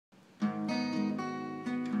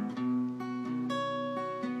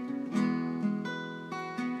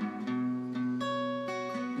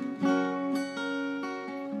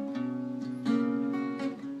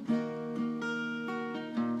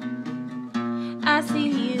I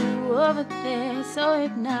see you over there, so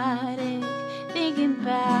hypnotic, thinking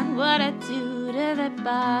about what I do to that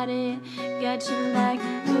body. Got you like,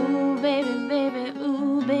 ooh, baby, baby,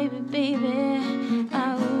 ooh, baby, baby.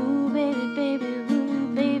 Ah, ooh, baby, baby,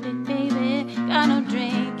 ooh, baby, baby. Got no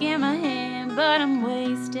drink in my hand, but I'm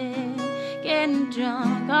wasted, getting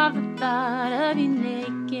drunk off the thought of you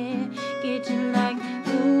naked. Get you like,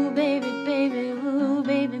 ooh, baby, baby, ooh,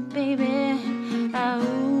 baby, baby. Ah,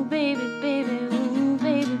 ooh, baby, baby, ooh,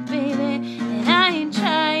 baby, baby. And I ain't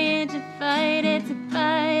trying to fight it,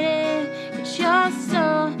 but you're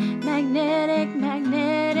so magnetic,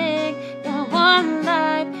 magnetic. Got one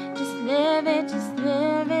life, just live it, just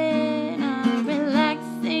live it. Now relax,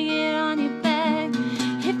 sing it on your back.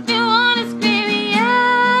 If you wanna scream,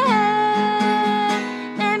 yeah,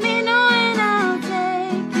 let me know and I'll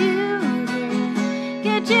take you there.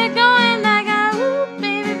 Get your